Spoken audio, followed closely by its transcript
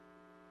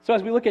So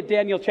as we look at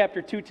Daniel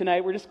chapter 2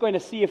 tonight, we're just going to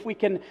see if we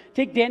can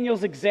take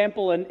Daniel's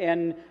example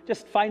and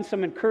just find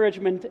some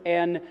encouragement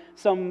and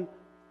some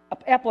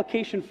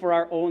application for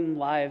our own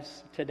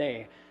lives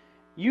today.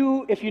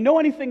 If you know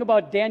anything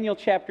about Daniel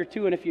chapter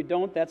 2, and if you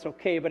don't, that's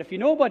okay, but if you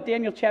know about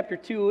Daniel chapter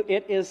 2,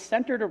 it is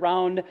centered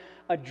around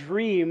a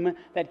dream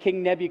that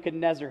King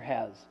Nebuchadnezzar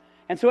has.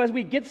 And so as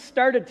we get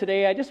started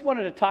today, I just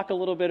wanted to talk a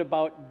little bit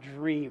about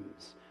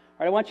dreams.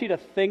 All right, I want you to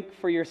think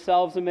for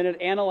yourselves a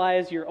minute,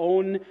 analyze your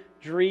own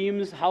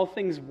dreams, how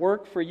things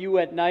work for you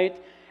at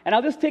night. And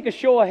I'll just take a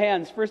show of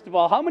hands. First of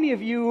all, how many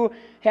of you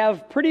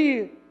have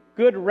pretty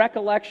good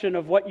recollection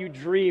of what you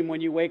dream when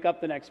you wake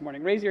up the next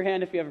morning? Raise your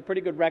hand if you have a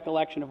pretty good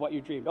recollection of what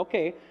you dreamed.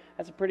 Okay,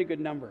 that's a pretty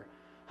good number.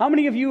 How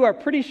many of you are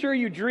pretty sure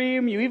you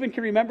dream? You even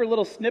can remember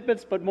little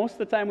snippets, but most of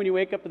the time when you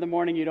wake up in the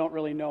morning, you don't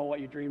really know what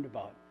you dreamed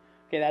about.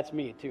 Okay, that's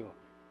me too.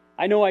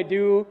 I know I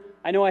do.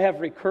 I know I have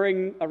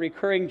a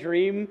recurring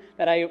dream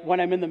that when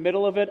I'm in the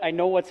middle of it, I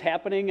know what's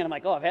happening, and I'm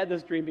like, oh, I've had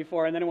this dream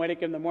before, and then when I wake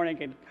up in the morning, I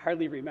can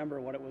hardly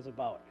remember what it was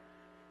about. All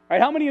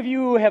right, how many of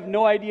you have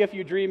no idea if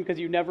you dream because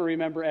you never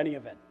remember any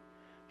of it?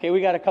 Okay,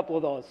 we got a couple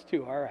of those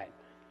too.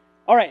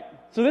 All right,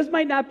 so this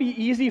might not be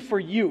easy for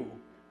you,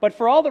 but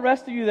for all the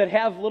rest of you that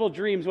have little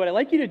dreams, what I'd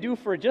like you to do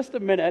for just a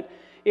minute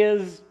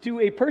is to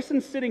a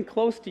person sitting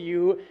close to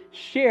you,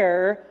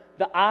 share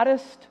the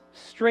oddest,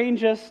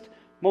 strangest,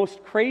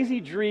 most crazy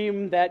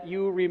dream that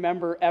you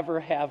remember ever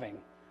having.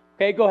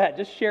 Okay, go ahead.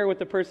 Just share with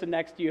the person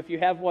next to you if you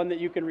have one that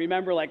you can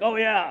remember, like, oh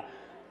yeah.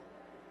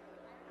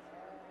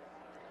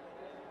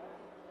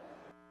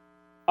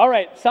 All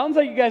right, sounds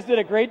like you guys did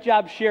a great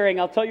job sharing.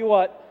 I'll tell you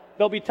what,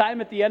 there'll be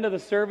time at the end of the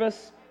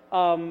service.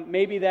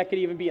 Maybe that could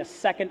even be a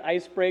second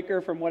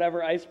icebreaker from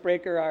whatever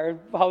icebreaker our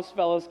house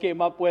fellows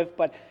came up with,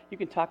 but you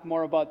can talk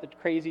more about the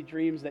crazy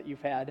dreams that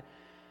you've had.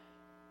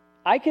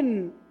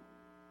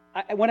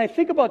 When I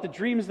think about the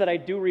dreams that I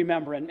do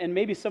remember, and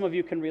maybe some of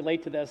you can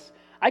relate to this,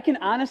 I can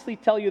honestly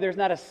tell you there's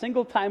not a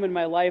single time in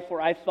my life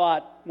where I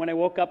thought, when I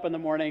woke up in the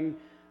morning,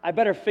 I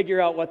better figure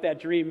out what that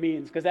dream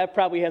means, because that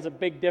probably has a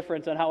big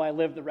difference on how I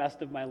live the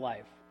rest of my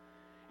life.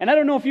 And I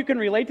don't know if you can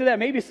relate to that.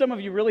 Maybe some of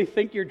you really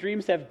think your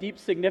dreams have deep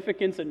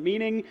significance and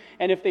meaning,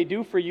 and if they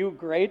do for you,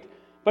 great.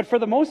 But for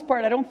the most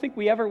part, I don't think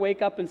we ever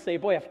wake up and say,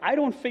 boy, if I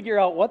don't figure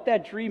out what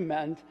that dream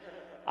meant,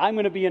 I'm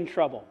going to be in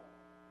trouble.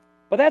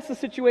 But that's the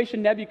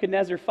situation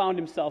Nebuchadnezzar found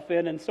himself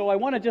in, and so I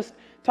want to just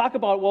talk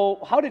about,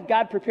 well, how did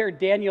God prepare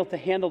Daniel to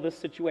handle this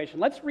situation?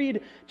 Let's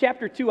read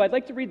chapter 2. I'd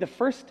like to read the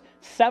first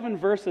 7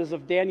 verses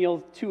of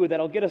Daniel 2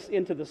 that'll get us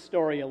into the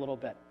story a little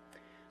bit.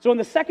 So in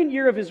the 2nd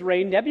year of his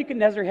reign,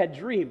 Nebuchadnezzar had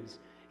dreams.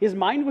 His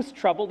mind was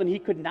troubled, and he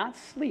could not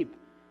sleep.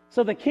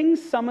 So the king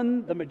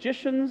summoned the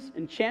magicians,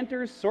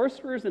 enchanters,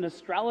 sorcerers, and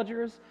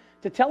astrologers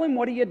to tell him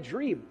what he had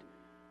dreamed.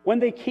 When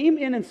they came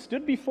in and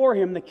stood before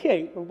the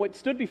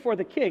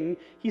king,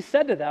 he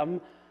said to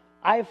them,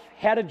 I've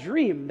had a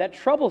dream that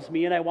troubles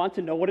me, and I want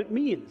to know what it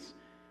means.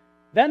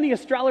 Then the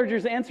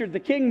astrologers answered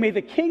the king, may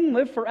the king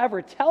live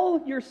forever.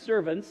 Tell your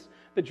servants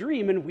the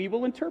dream, and we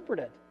will interpret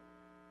it.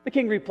 The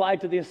king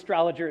replied to the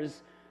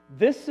astrologers,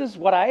 this is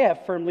what I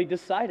have firmly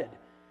decided.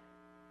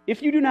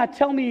 If you do not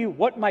tell me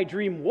what my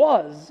dream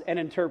was and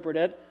interpret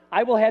it,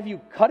 I will have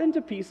you cut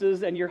into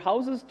pieces and your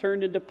houses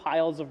turned into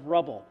piles of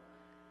rubble.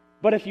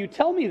 But if you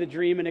tell me the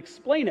dream and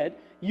explain it,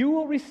 you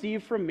will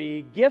receive from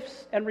me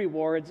gifts and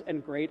rewards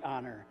and great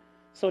honor.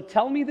 So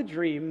tell me the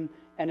dream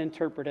and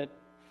interpret it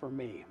for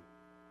me.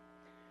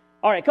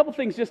 All right, a couple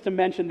things just to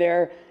mention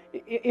there.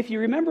 If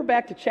you remember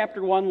back to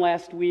chapter 1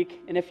 last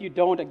week, and if you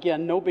don't,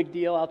 again, no big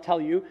deal, I'll tell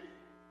you.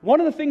 One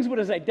of the things that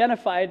was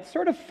identified,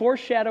 sort of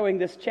foreshadowing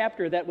this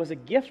chapter, that was a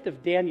gift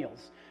of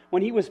Daniel's.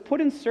 When he was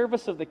put in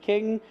service of the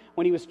king,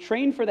 when he was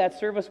trained for that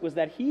service, was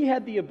that he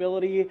had the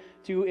ability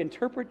to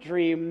interpret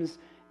dreams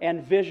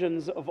and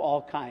visions of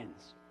all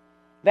kinds.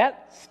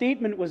 That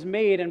statement was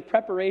made in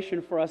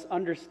preparation for us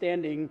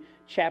understanding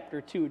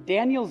chapter 2.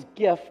 Daniel's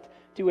gift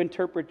to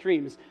interpret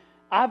dreams.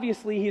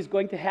 Obviously, he's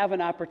going to have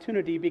an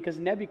opportunity because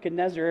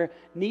Nebuchadnezzar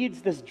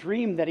needs this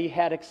dream that he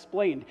had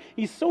explained.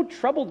 He's so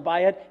troubled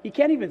by it, he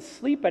can't even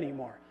sleep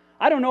anymore.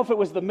 I don't know if it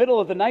was the middle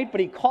of the night, but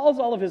he calls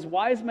all of his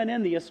wise men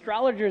in, the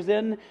astrologers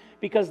in,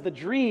 because the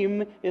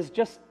dream is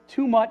just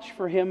too much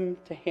for him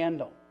to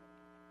handle.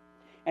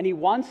 And he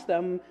wants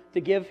them to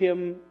give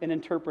him an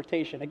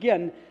interpretation.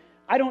 Again,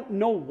 I don't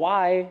know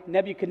why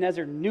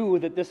Nebuchadnezzar knew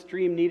that this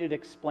dream needed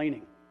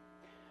explaining.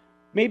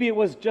 Maybe it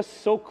was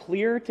just so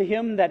clear to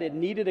him that it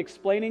needed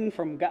explaining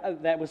from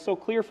God, that was so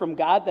clear from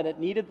God that it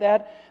needed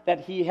that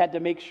he had to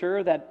make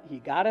sure that he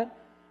got it.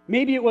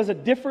 Maybe it was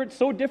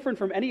so different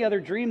from any other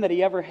dream that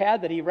he ever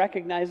had that he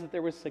recognized that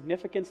there was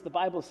significance. The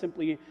Bible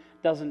simply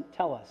doesn't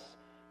tell us.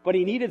 But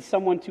he needed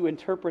someone to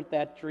interpret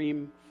that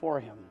dream for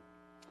him.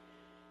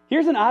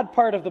 Here's an odd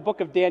part of the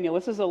book of Daniel.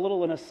 This is a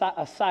little an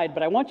aside,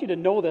 but I want you to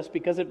know this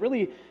because it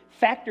really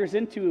factors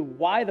into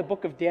why the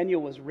book of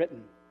Daniel was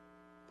written.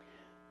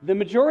 The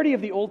majority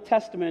of the Old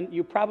Testament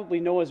you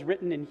probably know is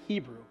written in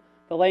Hebrew,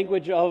 the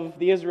language of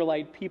the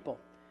Israelite people.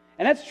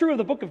 And that's true of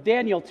the book of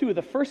Daniel too.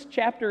 The first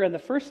chapter and the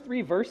first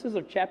 3 verses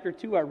of chapter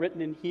 2 are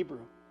written in Hebrew.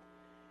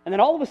 And then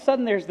all of a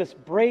sudden there's this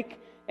break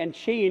and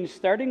change,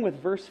 starting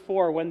with verse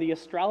 4, when the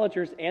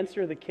astrologers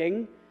answer the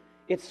king,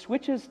 it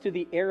switches to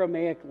the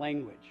Aramaic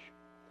language.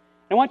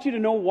 I want you to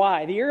know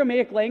why. The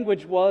Aramaic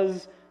language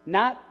was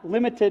not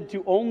limited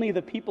to only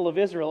the people of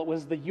Israel. It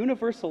was the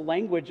universal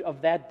language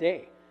of that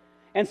day.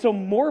 And so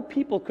more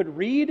people could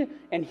read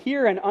and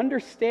hear and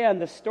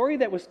understand the story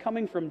that was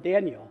coming from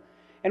Daniel.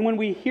 And when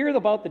we hear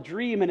about the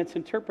dream and its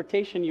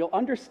interpretation, you'll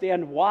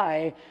understand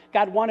why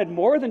God wanted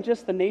more than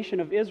just the nation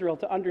of Israel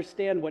to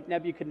understand what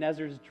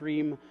Nebuchadnezzar's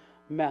dream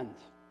meant.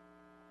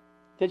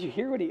 Did you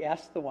hear what he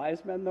asked the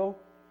wise men, though?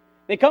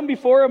 They come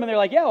before him and they're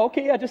like,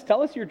 yeah, just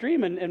tell us your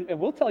dream and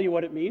we'll tell you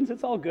what it means.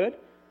 It's all good.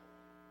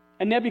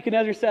 And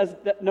Nebuchadnezzar says,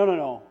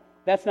 no,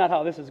 that's not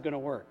how this is going to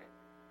work.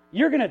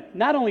 You're going to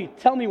not only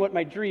tell me what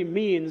my dream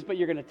means, but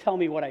you're going to tell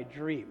me what I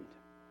dreamed.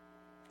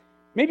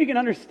 Maybe you can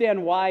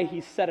understand why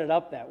he set it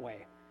up that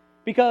way.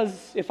 Because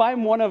if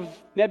I'm one of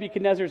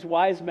Nebuchadnezzar's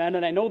wise men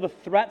and I know the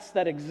threats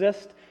that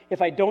exist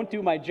if I don't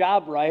do my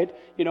job right,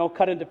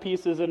 cut into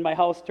pieces and my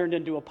house turned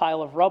into a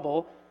pile of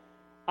rubble,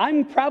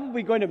 I'm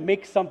probably going to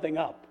make something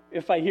up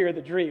if I hear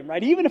the dream,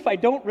 right? Even if I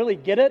don't really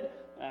get it,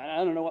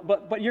 I don't know,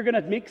 but you're going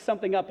to make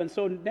something up. And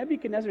so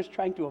Nebuchadnezzar's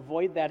trying to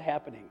avoid that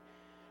happening.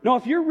 No,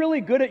 if you're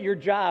really good at your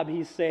job,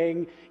 he's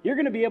saying, you're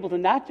going to be able to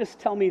not just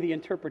tell me the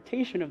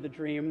interpretation of the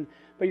dream,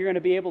 but you're going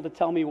to be able to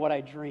tell me what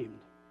I dreamed.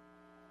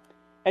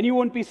 And you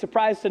wouldn't be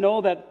surprised to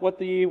know that what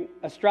the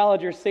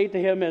astrologers say to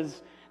him is,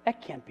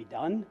 that can't be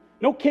done.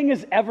 No king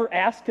has ever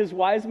asked his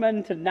wise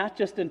men to not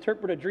just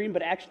interpret a dream,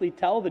 but actually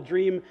tell the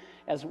dream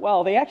as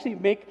well. They actually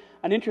make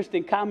an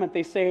interesting comment.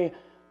 They say,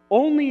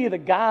 only the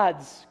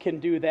gods can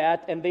do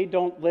that, and they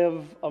don't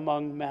live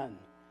among men.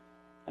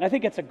 And I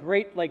think it's a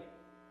great,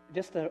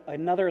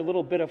 another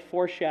little bit of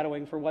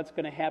foreshadowing for what's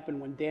going to happen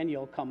when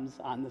Daniel comes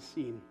on the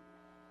scene.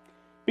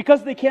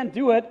 Because they can't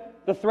do it,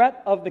 the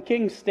threat of the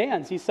king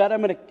stands. He said,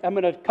 I'm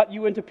going to cut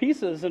you into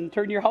pieces and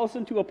turn your house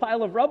into a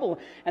pile of rubble.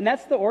 And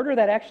that's the order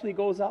that actually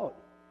goes out.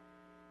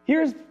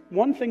 Here's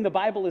one thing the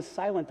Bible is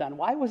silent on.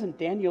 Why wasn't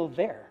Daniel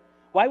there?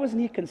 Why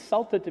wasn't he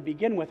consulted to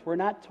begin with? We're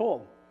not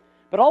told.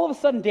 But all of a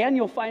sudden,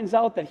 Daniel finds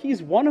out that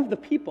he's one of the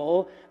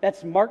people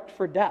that's marked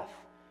for death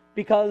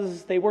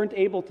because they weren't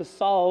able to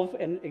solve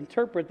and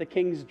interpret the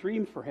king's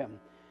dream for him.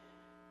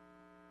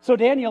 So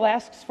Daniel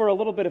asks for a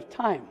little bit of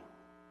time.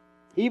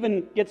 He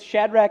even gets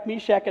Shadrach,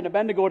 Meshach, and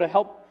Abednego to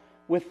help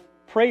with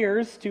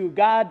prayers to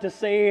God to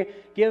say,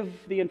 give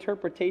the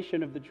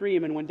interpretation of the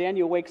dream. And when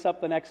Daniel wakes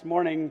up the next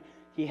morning,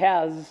 he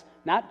has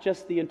not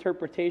just the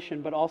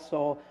interpretation, but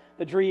also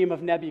the dream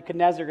of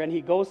Nebuchadnezzar. And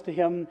he goes to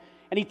him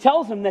and he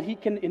tells him that he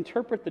can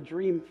interpret the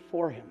dream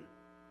for him.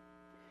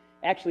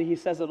 Actually, he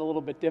says it a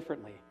little bit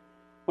differently.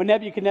 When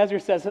Nebuchadnezzar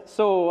says,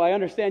 so I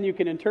understand you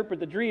can interpret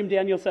the dream,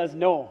 Daniel says,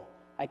 no,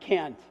 I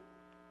can't.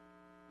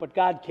 But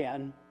God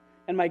can.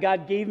 And my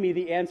God gave me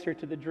the answer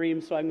to the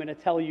dream, so I'm going to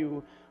tell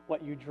you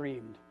what you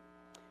dreamed.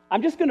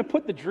 I'm just going to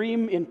put the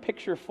dream in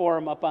picture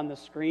form up on the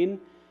screen.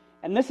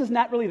 And this is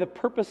not really the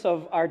purpose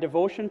of our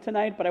devotion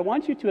tonight, but I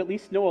want you to at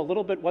least know a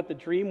little bit what the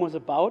dream was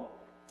about.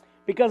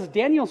 Because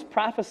Daniel's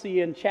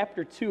prophecy in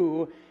chapter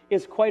 2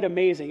 is quite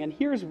amazing. And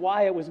here's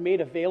why it was made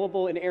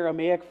available in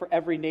Aramaic for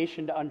every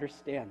nation to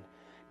understand.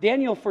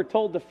 Daniel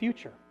foretold the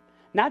future,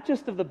 not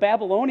just of the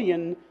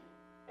Babylonian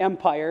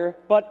Empire,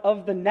 but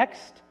of the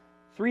next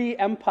 3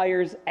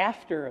 empires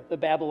after the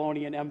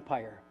Babylonian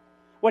Empire.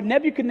 What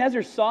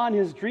Nebuchadnezzar saw in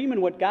his dream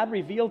and what God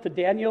revealed to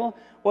Daniel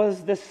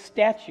was this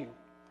statue.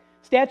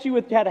 Statue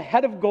which had a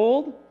head of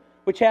gold,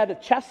 which had a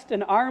chest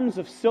and arms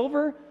of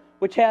silver,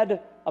 which had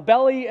a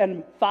belly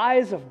and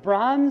thighs of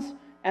bronze,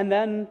 and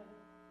then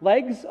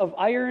legs of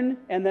iron,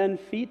 and then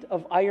feet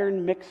of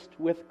iron mixed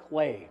with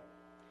clay.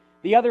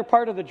 The other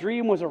part of the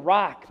dream was a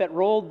rock that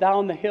rolled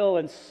down the hill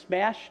and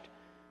smashed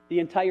the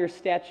entire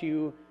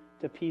statue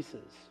to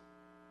pieces.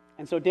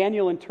 And so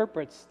Daniel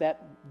interprets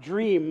that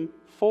dream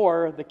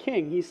for the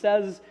king. He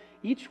says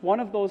each one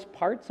of those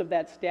parts of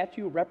that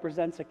statue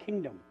represents a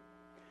kingdom.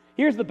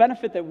 Here's the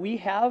benefit that we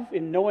have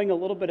in knowing a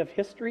little bit of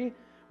history.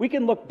 We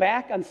can look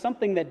back on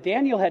something that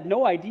Daniel had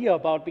no idea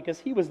about because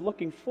he was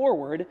looking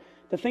forward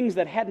to things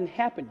that hadn't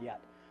happened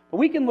yet. But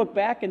we can look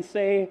back and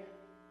say,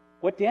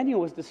 what Daniel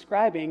was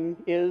describing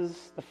is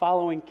the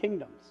following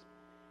kingdoms.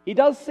 He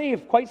does say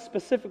quite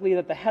specifically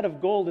that the head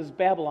of gold is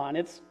Babylon.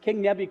 It's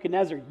King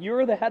Nebuchadnezzar.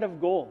 You're the head of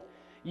gold.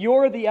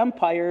 You're the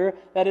empire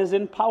that is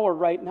in power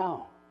right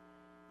now.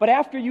 But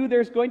after you,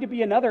 there's going to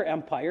be another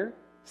empire,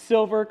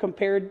 silver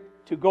compared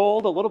to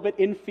gold, a little bit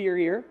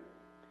inferior.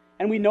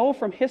 And we know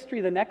from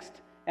history the next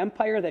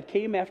empire that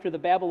came after the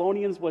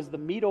Babylonians was the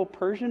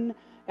Medo-Persian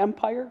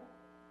Empire.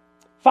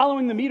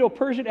 Following the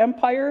Medo-Persian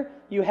Empire,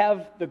 you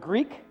have the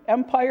Greek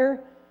Empire,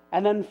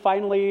 and then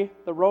finally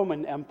the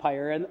Roman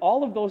Empire. And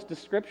all of those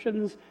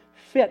descriptions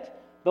fit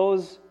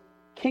those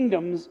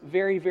kingdoms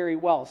very, very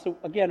well. So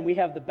again, we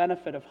have the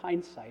benefit of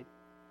hindsight.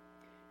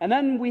 And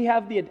then we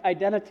have the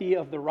identity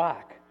of the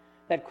rock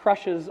that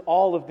crushes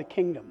all of the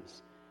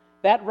kingdoms.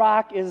 That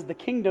rock is the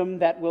kingdom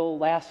that will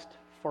last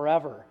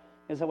forever,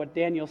 is what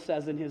Daniel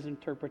says in his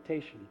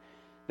interpretation.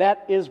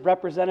 That is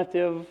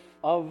representative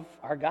of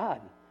our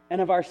God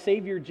and of our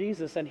Savior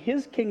Jesus and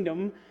his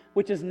kingdom,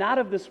 which is not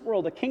of this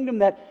world, a kingdom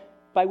that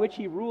by which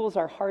he rules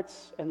our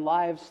hearts and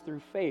lives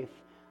through faith,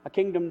 a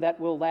kingdom that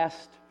will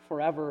last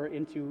forever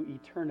into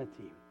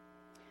eternity.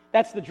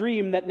 That's the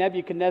dream that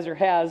Nebuchadnezzar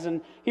has,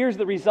 and here's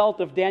the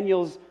result of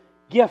Daniel's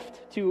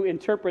gift to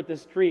interpret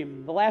this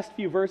dream. The last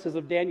few verses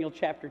of Daniel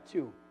chapter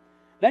 2.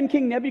 Then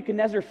King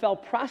Nebuchadnezzar fell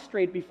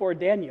prostrate before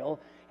Daniel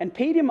and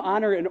paid him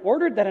honor and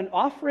ordered that an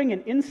offering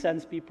and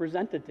incense be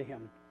presented to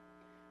him.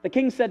 The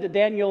king said to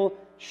Daniel,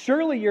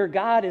 "Surely your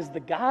God is the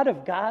God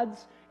of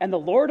gods and the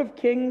Lord of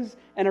kings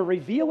and a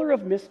revealer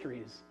of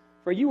mysteries,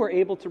 for you are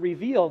able to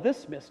reveal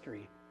this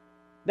mystery."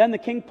 Then the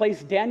king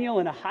placed Daniel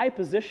in a high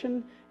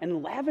position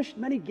and lavished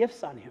many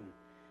gifts on him.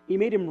 He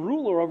made him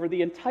ruler over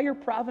the entire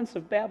province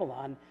of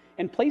Babylon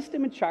and placed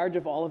him in charge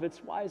of all of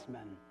its wise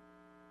men.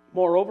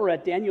 Moreover,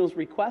 at Daniel's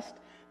request,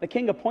 the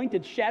king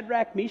appointed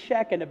Shadrach,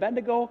 Meshach, and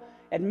Abednego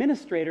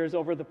administrators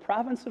over the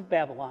province of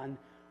Babylon,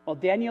 while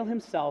Daniel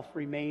himself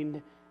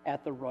remained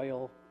at the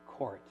royal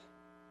court.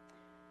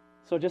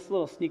 So just a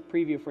little sneak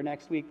preview for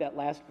next week. That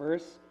last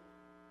verse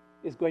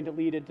is going to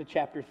lead into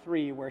chapter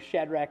 3, where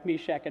Shadrach,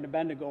 Meshach, and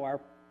Abednego are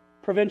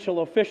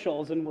provincial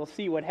officials, and we'll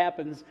see what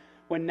happens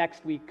when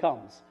next week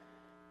comes.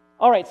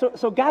 All right,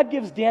 so God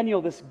gives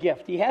Daniel this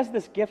gift. He has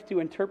this gift to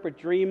interpret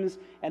dreams,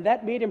 and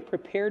that made him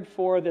prepared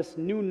for this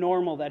new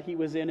normal that he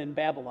was in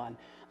Babylon.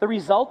 The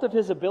result of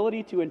his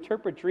ability to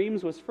interpret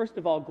dreams was, first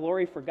of all,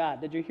 glory for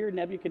God. Did you hear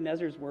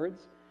Nebuchadnezzar's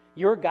words?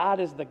 Your God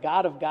is the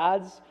God of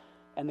gods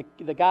and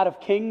the God of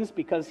kings,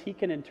 because he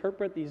can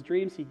interpret these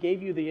dreams. He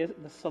gave you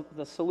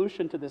the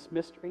solution to this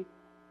mystery.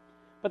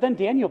 But then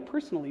Daniel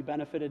personally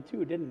benefited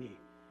too, didn't he?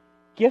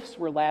 Gifts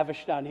were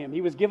lavished on him.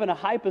 He was given a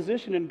high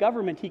position in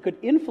government. He could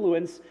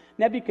influence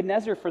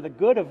Nebuchadnezzar for the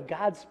good of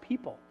God's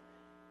people.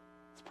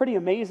 It's pretty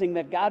amazing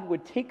that God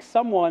would take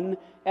someone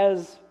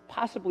as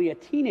possibly a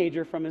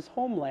teenager from his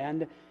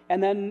homeland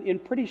and then in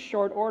pretty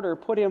short order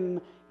put him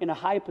in a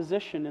high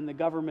position in the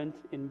government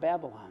in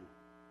Babylon.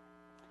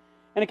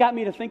 And it got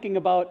me to thinking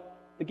about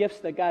the gifts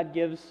that God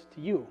gives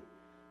to you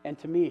and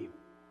to me.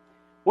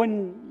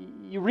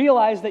 When you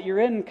realize that you're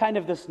in kind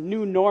of this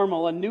new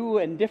normal, a new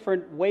and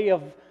different way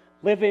of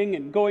living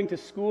and going to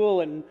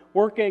school and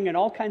working and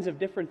all kinds of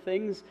different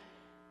things,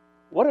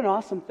 what an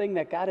awesome thing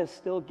that God has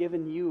still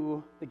given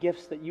you the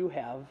gifts that you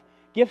have,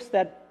 gifts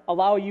that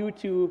allow you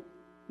to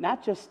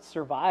not just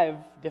survive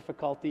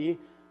difficulty,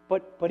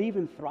 but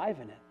even thrive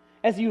in it.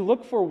 As you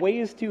look for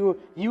ways to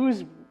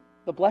use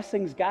the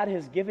blessings God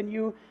has given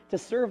you to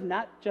serve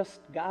not just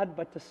God,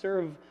 but to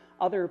serve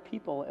other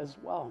people as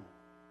well.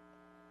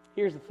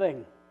 Here's the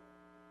thing.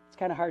 It's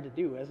kind of hard to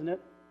do, isn't it?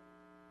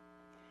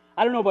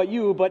 I don't know about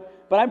you, but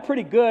I'm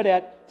pretty good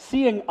at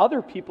seeing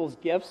other people's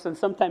gifts and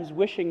sometimes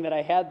wishing that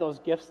I had those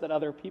gifts that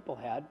other people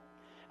had.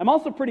 I'm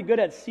also pretty good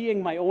at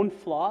seeing my own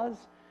flaws,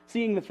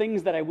 seeing the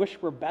things that I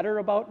wish were better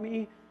about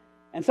me.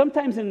 And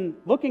sometimes in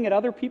looking at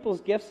other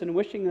people's gifts and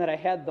wishing that I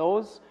had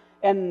those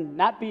and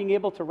not being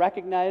able to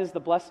recognize the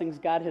blessings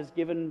God has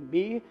given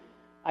me,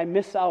 I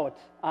miss out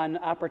on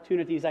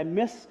opportunities. I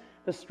miss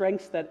the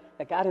strengths that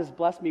God has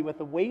blessed me with,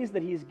 the ways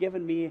that he's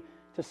given me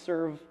to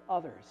serve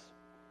others.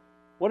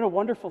 What a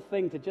wonderful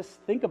thing to just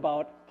think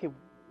about, okay,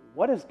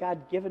 what has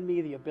God given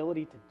me the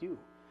ability to do?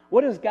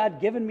 What has God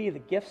given me the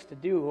gifts to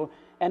do?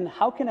 And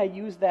how can I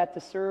use that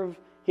to serve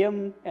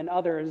him and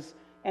others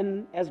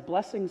and as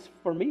blessings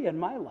for me in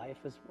my life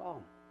as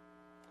well?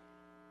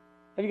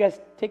 Have you guys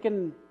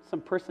taken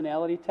some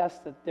personality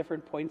tests at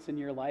different points in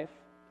your life?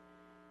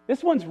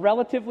 This one's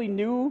relatively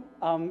new.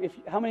 How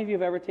many of you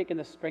have ever taken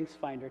the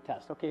StrengthsFinder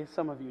test? Okay,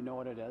 some of you know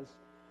what it is.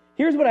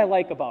 Here's what I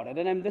like about it,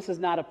 and this is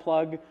not a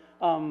plug.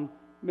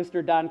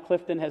 Mr. Don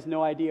Clifton has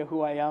no idea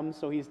who I am,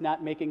 so I'm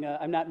not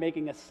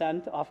making a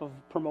cent off of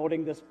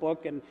promoting this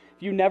book, and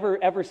if you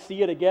never ever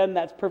see it again,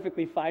 that's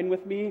perfectly fine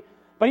with me.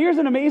 But here's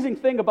an amazing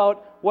thing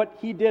about what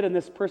he did in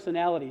this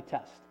personality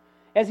test.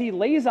 As he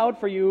lays out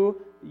for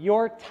you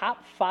your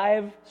top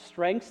 5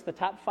 strengths, the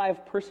top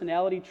 5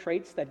 personality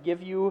traits that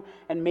give you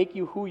and make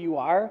you who you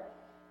are,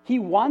 he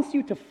wants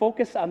you to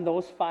focus on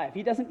those 5.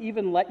 He doesn't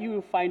even let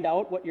you find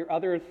out what your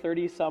other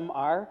 30-some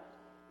are,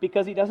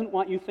 because he doesn't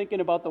want you thinking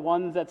about the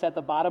ones that's at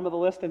the bottom of the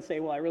list and say,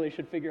 well, I really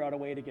should figure out a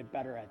way to get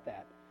better at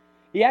that.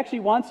 He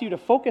actually wants you to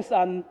focus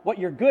on what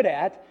you're good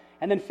at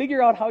and then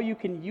figure out how you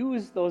can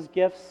use those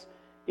gifts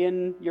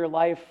in your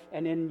life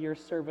and in your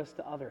service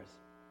to others.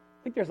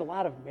 I think there's a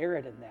lot of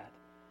merit in that.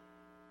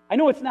 I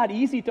know it's not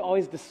easy to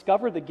always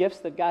discover the gifts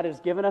that God has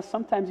given us.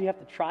 Sometimes you have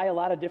to try a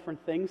lot of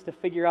different things to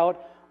figure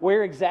out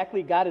where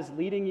exactly God is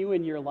leading you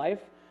in your life.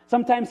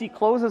 Sometimes he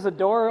closes a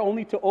door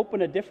only to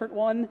open a different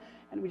one,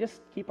 and we just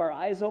keep our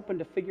eyes open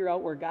to figure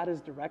out where God is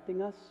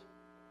directing us.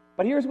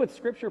 But here's what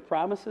Scripture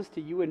promises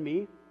to you and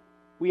me.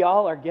 We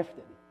all are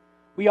gifted.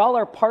 We all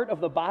are part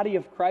of the body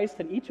of Christ,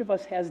 and each of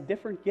us has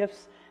different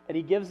gifts that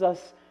he gives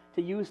us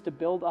to use to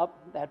build up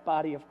that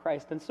body of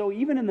Christ. And so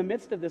even in the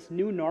midst of this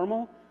new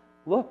normal,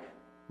 look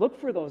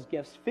for those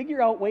gifts. Figure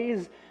out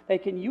ways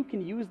that you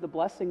can use the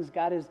blessings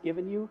God has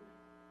given you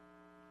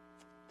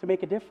to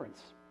make a difference.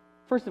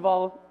 First of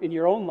all, in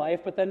your own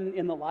life, but then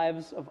in the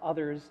lives of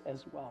others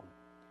as well.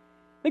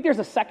 I think there's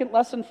a second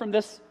lesson from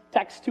this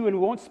text too, and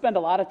we won't spend a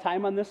lot of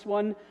time on this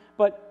one,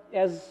 but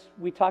as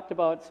we talked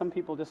about, some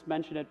people just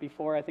mentioned it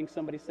before. I think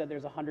somebody said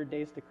there's 100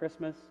 days to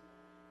Christmas,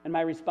 and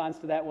my response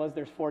to that was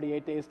there's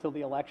 48 days till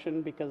the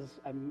election because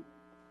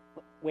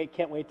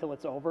can't wait till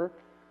it's over,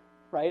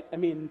 right? I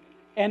mean,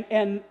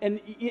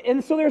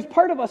 and so there's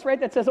part of us, right,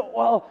 that says,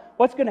 well,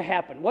 what's going to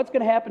happen? What's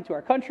going to happen to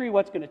our country?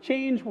 What's going to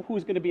change?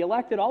 Who's going to be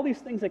elected? All these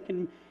things that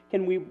can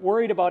we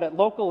worried about at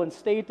local and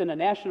state and a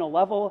national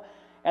level.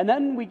 And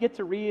then we get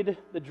to read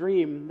the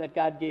dream that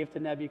God gave to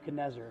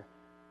Nebuchadnezzar.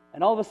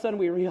 And all of a sudden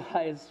we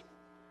realize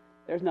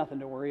there's nothing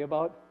to worry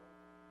about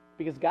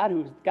because God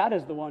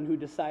is the one who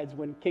decides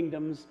when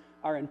kingdoms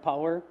are in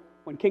power,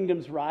 when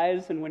kingdoms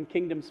rise and when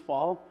kingdoms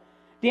fall.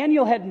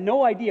 Daniel had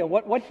no idea.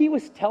 What he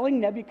was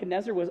telling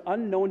Nebuchadnezzar was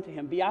unknown to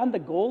him. Beyond the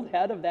gold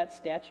head of that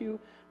statue,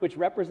 which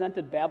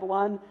represented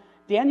Babylon,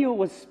 Daniel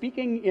was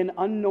speaking in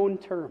unknown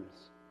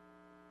terms.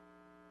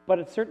 But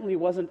it certainly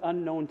wasn't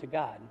unknown to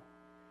God.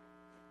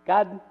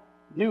 God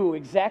knew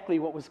exactly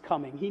what was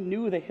coming. He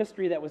knew the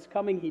history that was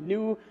coming. He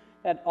knew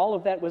that all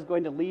of that was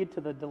going to lead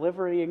to the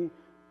delivering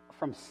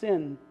from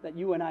sin that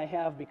you and I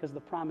have because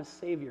the promised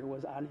Savior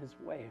was on his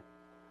way.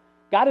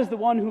 God is the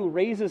one who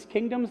raises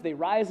kingdoms. They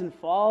rise and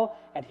fall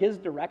at his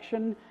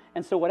direction.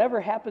 And so whatever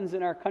happens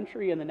in our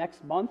country in the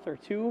next month or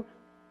two,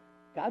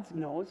 God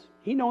knows.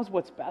 He knows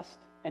what's best,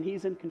 and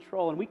he's in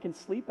control. And we can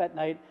sleep at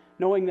night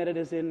knowing that it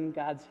is in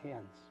God's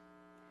hands.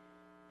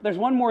 There's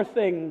one more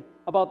thing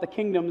about the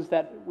kingdoms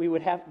that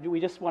we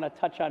just want to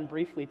touch on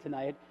briefly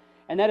tonight,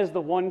 and that is the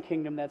one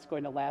kingdom that's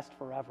going to last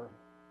forever.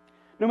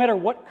 No matter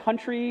what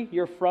country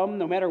you're from,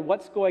 no matter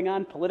what's going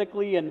on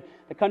politically in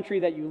the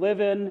country that you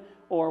live in,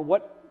 or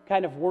what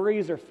kind of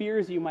worries or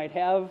fears you might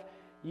have,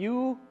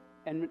 you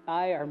and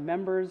I are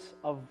members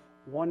of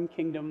one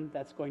kingdom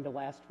that's going to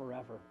last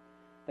forever.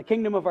 The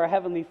kingdom of our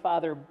Heavenly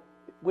Father,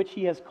 which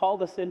he has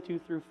called us into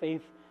through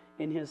faith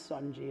in his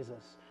Son,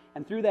 Jesus.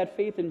 And through that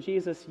faith in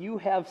Jesus, you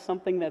have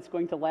something that's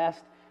going to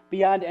last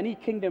beyond any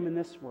kingdom in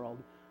this world,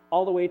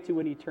 all the way to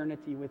an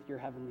eternity with your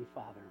Heavenly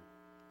Father.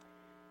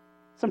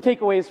 Some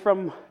takeaways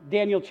from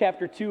Daniel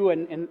chapter 2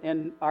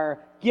 and are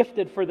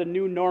gifted for the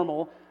new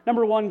normal.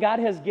 Number one, God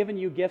has given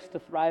you gifts to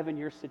thrive in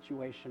your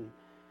situation.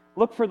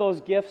 Look for those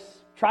gifts,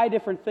 try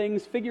different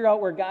things, figure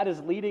out where God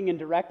is leading and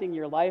directing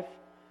your life,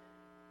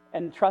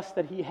 and trust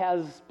that he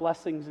has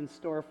blessings in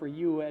store for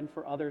you and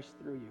for others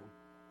through you.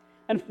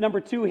 And number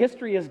two,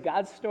 history is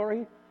God's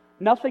story.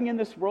 Nothing in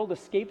this world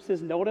escapes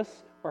his notice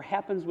or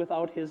happens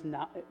without his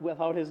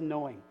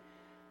knowing.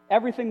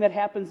 Everything that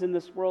happens in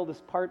this world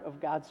is part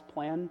of God's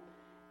plan,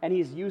 and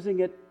he's using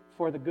it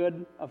for the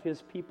good of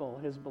his people,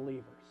 his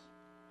believers.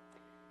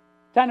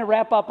 Time to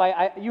wrap up.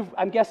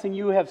 I'm guessing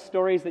you have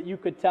stories that you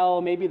could tell,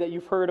 maybe that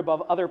you've heard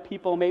about other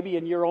people, maybe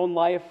in your own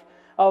life,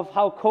 of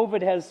how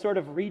COVID has sort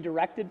of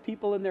redirected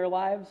people in their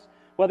lives,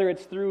 whether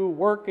it's through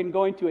work and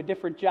going to a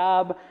different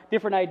job,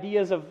 different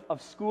ideas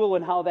of school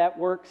and how that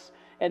works,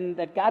 and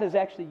that God has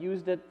actually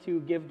used it to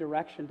give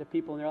direction to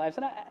people in their lives.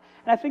 And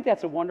I think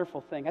that's a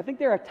wonderful thing. I think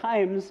there are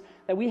times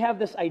that we have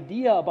this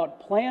idea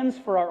about plans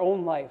for our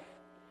own life.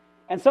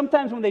 And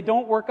sometimes when they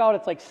don't work out,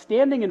 it's like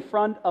standing in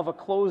front of a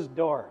closed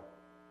door.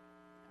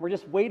 We're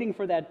just waiting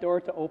for that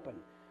door to open,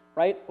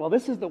 right? Well,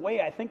 this is the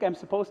way I think I'm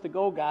supposed to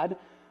go, God.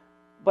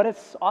 But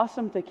it's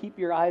awesome to keep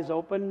your eyes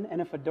open,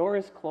 and if a door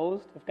is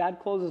closed, if God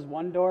closes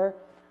one door,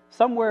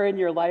 somewhere in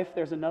your life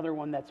there's another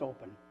one that's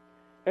open.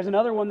 There's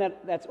another one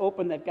that's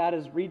open that God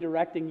is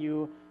redirecting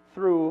you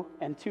through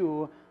and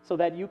to so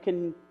that you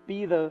can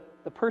be the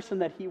person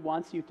that he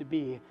wants you to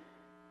be,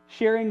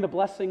 sharing the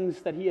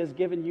blessings that he has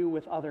given you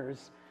with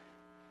others,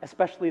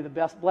 especially the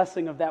best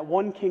blessing of that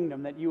one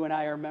kingdom that you and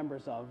I are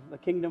members of, the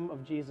kingdom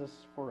of Jesus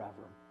forever.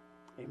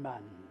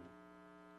 Amen.